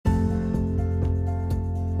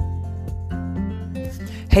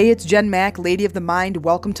Hey, it's Jen Mack, Lady of the Mind.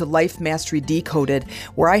 Welcome to Life Mastery Decoded,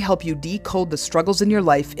 where I help you decode the struggles in your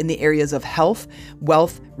life in the areas of health,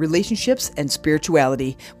 wealth, relationships, and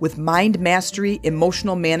spirituality with mind mastery,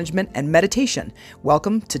 emotional management, and meditation.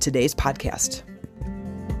 Welcome to today's podcast.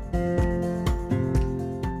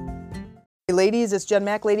 Hey ladies, it's Jen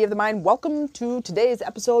Mack, Lady of the Mind. Welcome to today's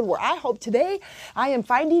episode where I hope today I am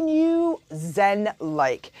finding you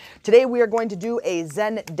Zen-like. Today we are going to do a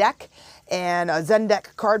Zen deck and a Zen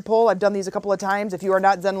deck card pull. I've done these a couple of times. If you are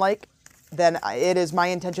not Zen-like, then it is my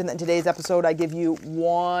intention that in today's episode I give you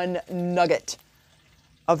one nugget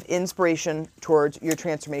of inspiration towards your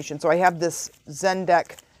transformation. So I have this Zen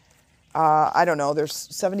deck. I don't know, there's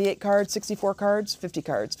 78 cards, 64 cards, 50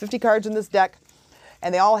 cards. 50 cards in this deck.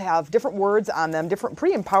 And they all have different words on them, different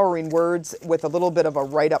pretty empowering words with a little bit of a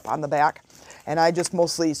write-up on the back. And I just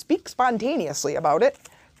mostly speak spontaneously about it.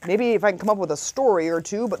 Maybe if I can come up with a story or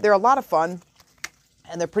two, but they're a lot of fun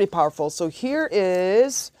and they're pretty powerful. So here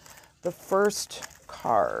is the first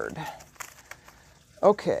card.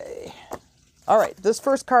 Okay. All right. This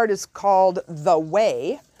first card is called The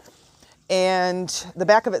Way. And the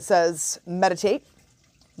back of it says, meditate,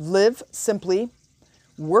 live simply,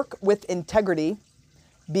 work with integrity,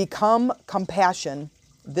 become compassion.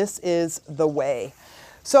 This is the way.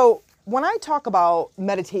 So when I talk about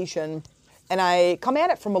meditation, and I come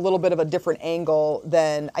at it from a little bit of a different angle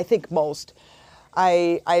than I think most,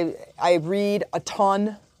 I read a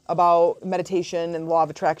ton about meditation and law of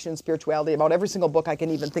attraction, spirituality, about every single book I can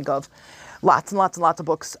even think of. Lots and lots and lots of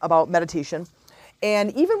books about meditation.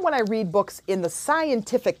 And even when I read books in the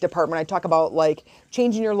scientific department, I talk about like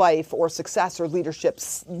changing your life or success or leadership,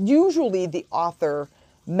 usually the author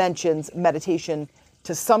mentions meditation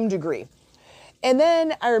to some degree. And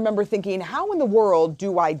then I remember thinking, how in the world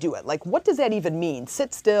do I do it? Like, what does that even mean?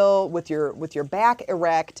 Sit still with your back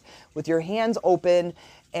erect, with your hands open,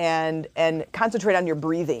 and concentrate on your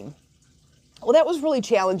breathing. Well, that was really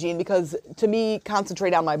challenging because to me,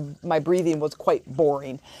 concentrate on my breathing was quite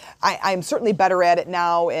boring. I'm certainly better at it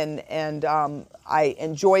now, and I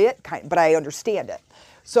enjoy it, but I understand it.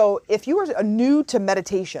 So if you are new to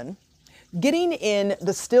meditation, getting in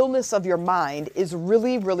the stillness of your mind is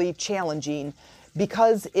really, really challenging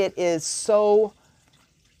because it is so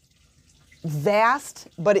vast,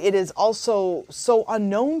 but it is also so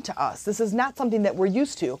unknown to us. This is not something that we're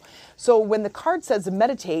used to. So when the card says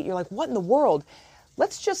meditate, you're like, what in the world?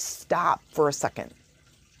 Let's just stop for a second.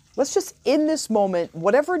 Let's just, in this moment,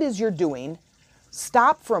 whatever it is you're doing,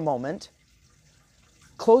 stop for a moment,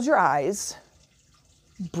 close your eyes,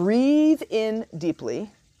 breathe in deeply,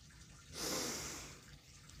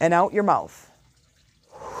 and out your mouth.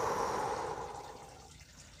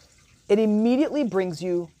 It immediately brings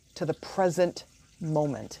you to the present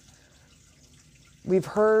moment. We've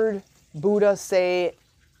heard Buddha say,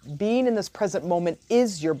 being in this present moment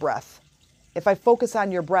is your breath. If I focus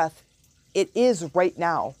on your breath, it is right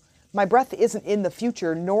now. My breath isn't in the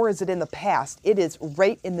future, nor is it in the past. It is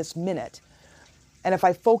right in this minute. And if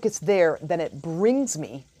I focus there, then it brings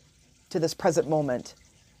me to this present moment.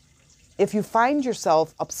 If you find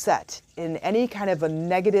yourself upset in any kind of a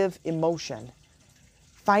negative emotion,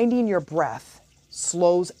 finding your breath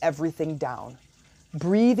slows everything down.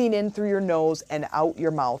 Breathing in through your nose and out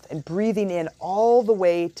your mouth, and breathing in all the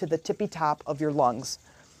way to the tippy top of your lungs.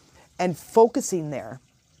 And focusing there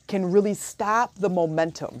can really stop the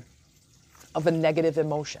momentum of a negative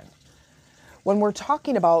emotion. When we're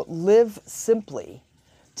talking about live simply,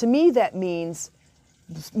 to me that means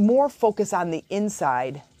more focus on the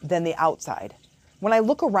inside than the outside. When I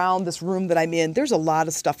look around this room that I'm in, there's a lot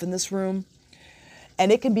of stuff in this room.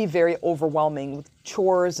 And it can be very overwhelming with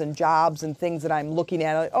chores and jobs and things that I'm looking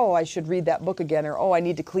at. Like, oh, I should read that book again, or oh, I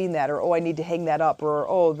need to clean that, or oh, I need to hang that up, or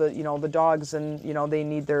oh, the dogs and they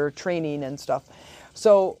need their training and stuff.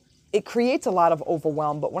 So it creates a lot of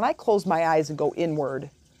overwhelm. But when I close my eyes and go inward,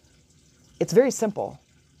 it's very simple.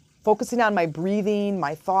 Focusing on my breathing,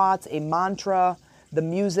 my thoughts, a mantra, the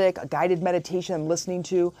music, a guided meditation I'm listening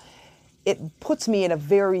to, it puts me in a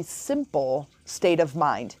very simple state of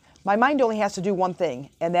mind. My mind only has to do one thing,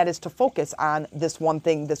 and that is to focus on this one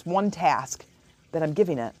thing, this one task that I'm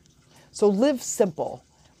giving it. So live simple.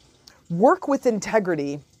 Work with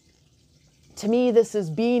integrity. To me, this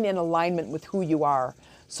is being in alignment with who you are.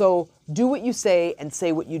 So do what you say and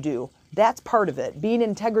say what you do. That's part of it, being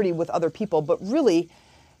in integrity with other people. But really,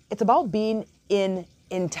 it's about being in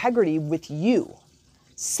integrity with you.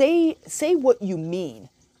 Say what you mean.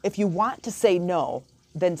 If you want to say no,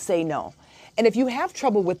 then say no. And if you have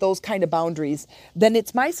trouble with those kind of boundaries, then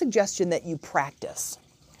it's my suggestion that you practice.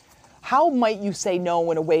 How might you say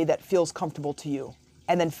no in a way that feels comfortable to you?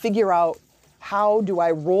 And then figure out how do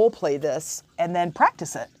I role play this and then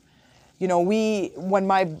practice it? You know, when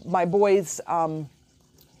my boys,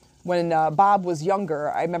 when Bob was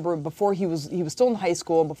younger, I remember before he was still in high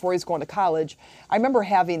school and before he was going to college, I remember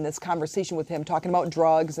having this conversation with him, talking about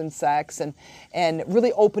drugs and sex and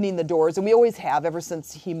really opening the doors. And we always have ever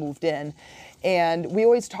since he moved in. And we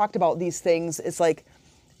always talked about these things. It's like,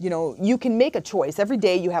 you know, you can make a choice. Every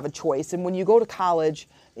day you have a choice. And when you go to college,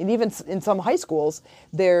 and even in some high schools,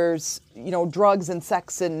 there's, you know, drugs and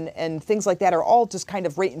sex and things like that are all just kind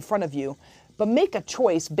of right in front of you. But make a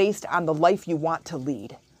choice based on the life you want to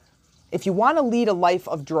lead. If you want to lead a life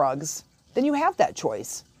of drugs, then you have that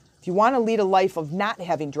choice. If you want to lead a life of not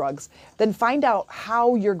having drugs, then find out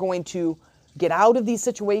how you're going to get out of these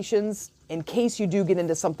situations in case you do get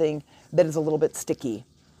into something that is a little bit sticky.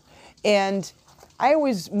 And I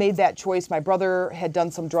always made that choice. My brother had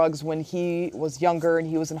done some drugs when he was younger and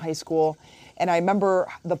he was in high school. And I remember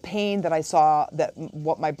the pain that I saw, that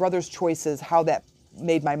what my brother's choices, how that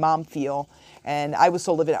made my mom feel. And I was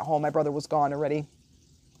still living at home. My brother was gone already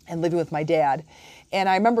and living with my dad. And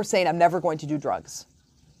I remember saying, I'm never going to do drugs.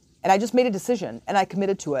 And I just made a decision and I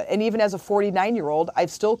committed to it. And even as a 49-year-old,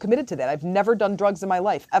 I've still committed to that. I've never done drugs in my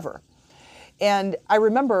life, ever. And I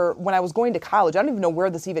remember when I was going to college, I don't even know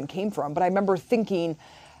where this even came from, but I remember thinking,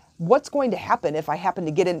 what's going to happen if I happen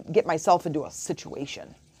to get myself into a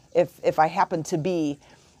situation? If I happen to be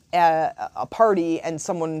at a party and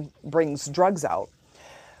someone brings drugs out?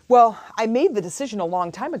 Well, I made the decision a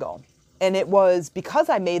long time ago. And it was because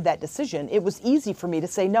I made that decision, it was easy for me to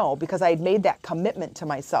say no, because I had made that commitment to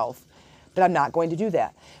myself that I'm not going to do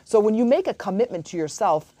that. So when you make a commitment to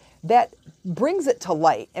yourself, that brings it to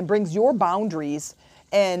light and brings your boundaries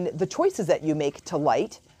and the choices that you make to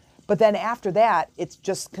light. But then after that, it's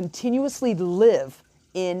just continuously live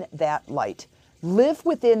in that light. Live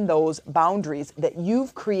within those boundaries that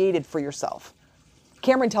you've created for yourself.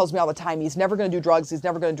 Cameron tells me all the time he's never going to do drugs, he's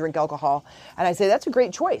never going to drink alcohol. And I say, that's a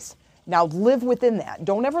great choice. Now live within that.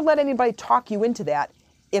 Don't ever let anybody talk you into that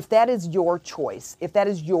if that is your choice, if that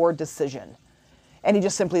is your decision. And he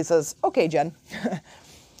just simply says, okay, Jen.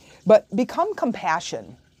 But become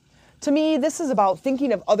compassion. To me, this is about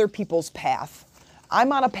thinking of other people's path.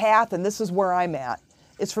 I'm on a path and this is where I'm at.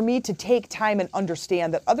 It's for me to take time and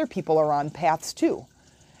understand that other people are on paths too.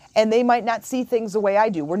 And they might not see things the way I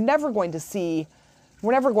do. We're never going to see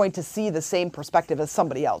the same perspective as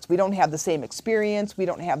somebody else. We don't have the same experience. We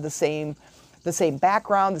don't have the same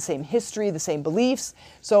background, the same history, the same beliefs.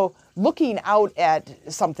 So looking out at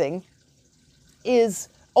something is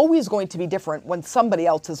always going to be different when somebody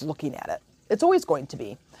else is looking at it. It's always going to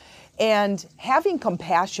be. And having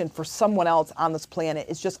compassion for someone else on this planet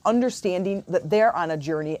is just understanding that they're on a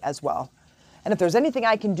journey as well. And if there's anything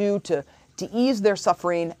I can do to ease their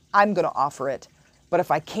suffering, I'm going to offer it. But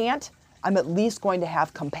if I can't, I'm at least going to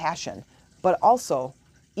have compassion. But also,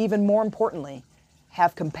 even more importantly,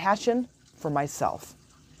 have compassion for myself.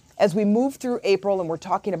 As we move through April and we're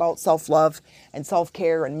talking about self-love and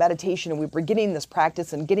self-care and meditation, and we're beginning this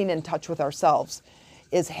practice and getting in touch with ourselves,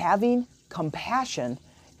 is having compassion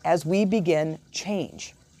as we begin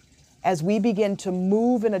change, as we begin to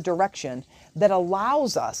move in a direction that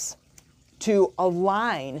allows us to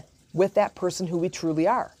align with that person who we truly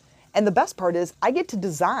are. And the best part is I get to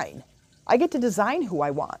design who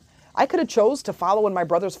I want. I could have chose to follow in my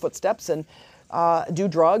brother's footsteps and do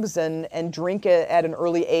drugs and drink at an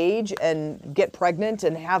early age and get pregnant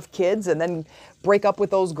and have kids and then break up with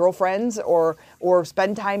those girlfriends or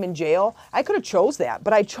spend time in jail. I could have chose that,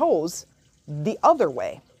 but I chose the other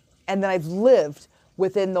way. And then I've lived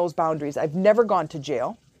within those boundaries. I've never gone to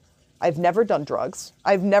jail. I've never done drugs.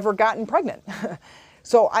 I've never gotten pregnant.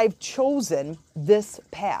 So I've chosen this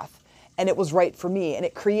path. And it was right for me, and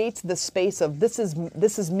it creates the space of this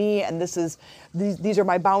is me, and these are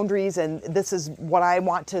my boundaries, and this is what I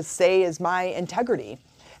want to say is my integrity,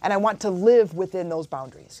 and I want to live within those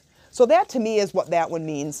boundaries. So that to me is what that one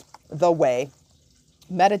means, the way.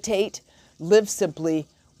 Meditate, live simply,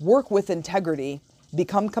 work with integrity,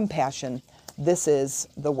 become compassion. This is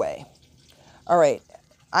the way. All right,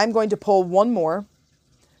 I'm going to pull one more,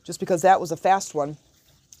 just because that was a fast one.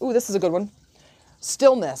 Ooh, this is a good one.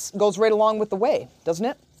 Stillness goes right along with the way, doesn't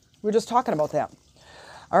it? We were just talking about that.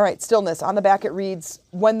 All right, stillness. On the back it reads,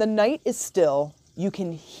 when the night is still, you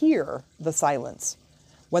can hear the silence.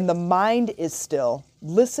 When the mind is still,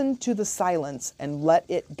 listen to the silence and let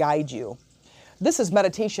it guide you. This is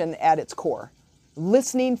meditation at its core,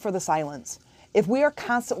 listening for the silence. If we are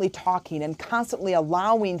constantly talking and constantly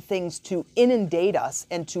allowing things to inundate us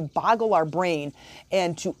and to boggle our brain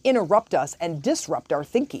and to interrupt us and disrupt our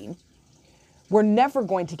thinking, we're never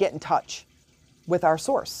going to get in touch with our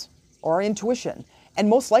source. or our intuition. And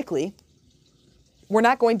most likely, we're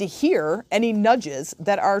not going to hear any nudges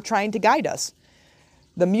that are trying to guide us.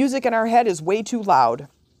 The music in our head is way too loud.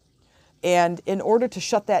 And in order to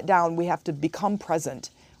shut that down, we have to become present.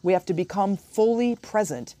 We have to become fully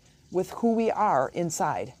present with who we are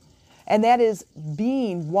inside. And that is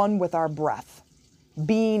being one with our breath,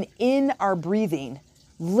 being in our breathing,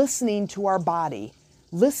 listening to our body,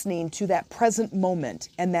 listening to that present moment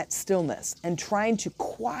and that stillness, and trying to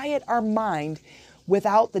quiet our mind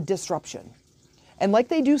without the disruption. And like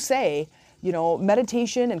they do say,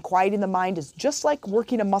 meditation and quieting the mind is just like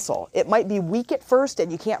working a muscle. It might be weak at first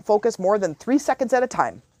and you can't focus more than 3 seconds at a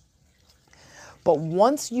time. But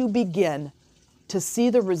once you begin to see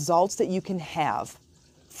the results that you can have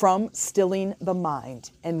from stilling the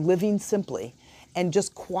mind and living simply and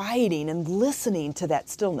just quieting and listening to that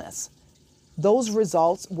stillness, those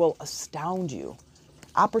results will astound you.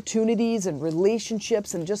 Opportunities and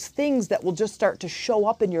relationships and just things that will just start to show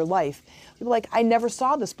up in your life. You'll be like, I never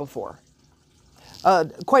saw this before.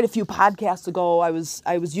 Quite a few podcasts ago, I was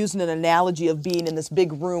using an analogy of being in this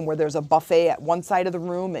big room where there's a buffet at one side of the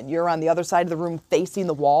room and you're on the other side of the room facing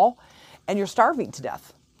the wall and you're starving to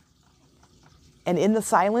death. And in the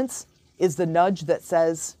silence is the nudge that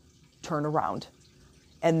says, turn around.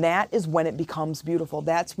 And that is when it becomes beautiful.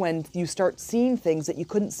 That's when you start seeing things that you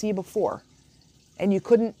couldn't see before. And you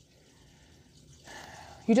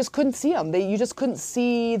just couldn't see them. You just couldn't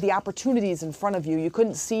see the opportunities in front of you. You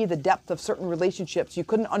couldn't see the depth of certain relationships. You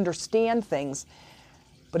couldn't understand things.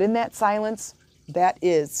 But in that silence, that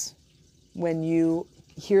is when you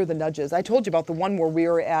hear the nudges. I told you about the one where we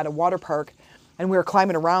were at a water park and we were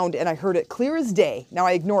climbing around and I heard it clear as day. Now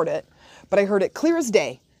I ignored it, but I heard it clear as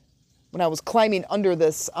day when I was climbing under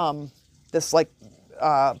this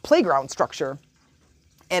playground structure.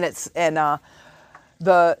 And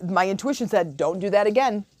my intuition said, don't do that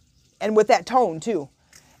again. And with that tone too.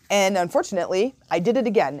 And unfortunately, I did it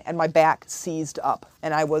again and my back seized up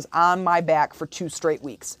and I was on my back for 2 straight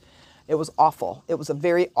weeks. It was awful. It was a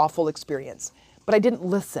very awful experience, but I didn't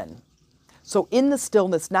listen. So in the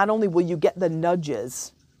stillness, not only will you get the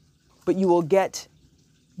nudges, but you will get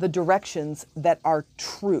the directions that are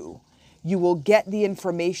true. You will get the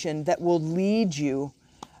information that will lead you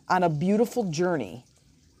on a beautiful journey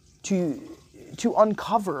to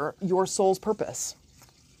uncover your soul's purpose.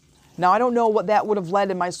 Now, I don't know what that would have led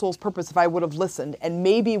in my soul's purpose if I would have listened. And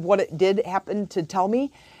maybe what it did happen to tell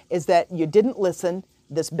me is that you didn't listen.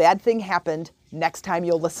 This bad thing happened. Next time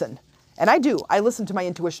you'll listen. And I do. I listen to my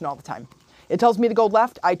intuition all the time. It tells me to go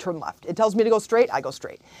left, I turn left. It tells me to go straight, I go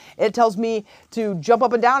straight. It tells me to jump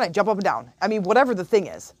up and down, I jump up and down. I mean, whatever the thing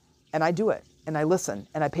is. And I do it. And I listen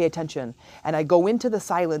and I pay attention and I go into the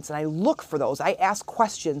silence and I look for those. I ask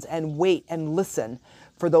questions and wait and listen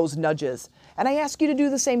for those nudges. And I ask you to do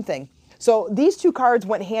the same thing. So these 2 cards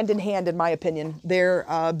went hand in hand, in my opinion. They're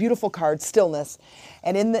beautiful cards, stillness.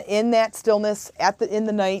 And in that stillness, in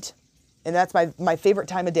the night, and that's my favorite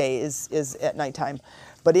time of day is at nighttime.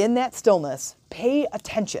 But in that stillness, pay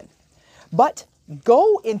attention. But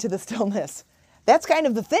go into the stillness. That's kind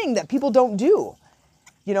of the thing that people don't do.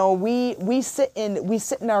 We sit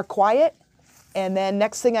in our quiet, and then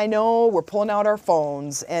next thing I know, we're pulling out our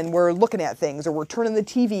phones and we're looking at things or we're turning the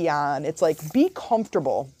TV on. It's like, be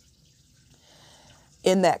comfortable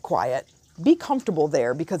in that quiet. Be comfortable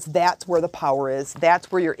there because that's where the power is.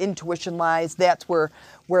 That's where your intuition lies. That's where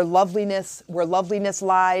loveliness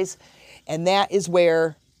lies. And that is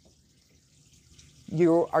where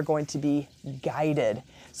you are going to be guided.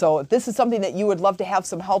 So if this is something that you would love to have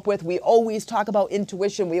some help with, we always talk about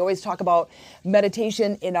intuition. We always talk about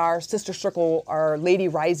meditation in our Sister Circle, our Lady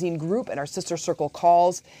Rising group and our Sister Circle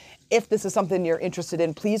calls. If this is something you're interested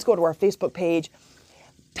in, please go to our Facebook page,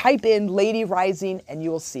 type in Lady Rising, and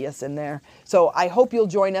you will see us in there. So I hope you'll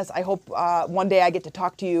join us. I hope one day I get to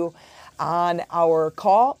talk to you on our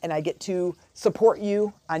call and I get to support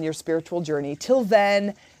you on your spiritual journey. Till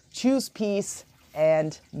then, choose peace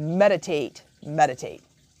and meditate.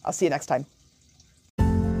 I'll see you next time.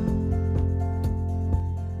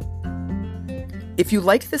 If you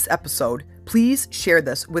liked this episode, please share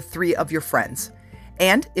this with 3 of your friends.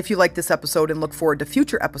 And if you like this episode and look forward to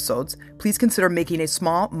future episodes, please consider making a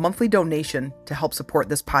small monthly donation to help support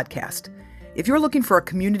this podcast. If you're looking for a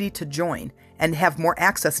community to join and have more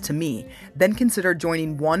access to me, then consider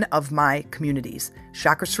joining one of my communities.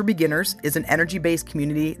 Chakras for Beginners is an energy-based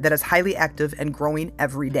community that is highly active and growing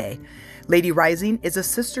every day. Lady Rising is a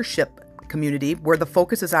sistership community where the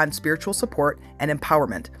focus is on spiritual support and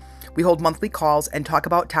empowerment. We hold monthly calls and talk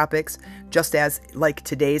about topics just as like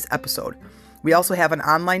today's episode. We also have an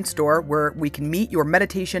online store where we can meet your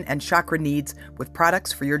meditation and chakra needs with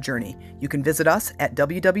products for your journey. You can visit us at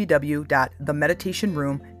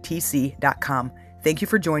www.themeditationroomtc.com. Thank you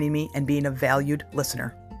for joining me and being a valued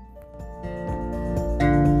listener.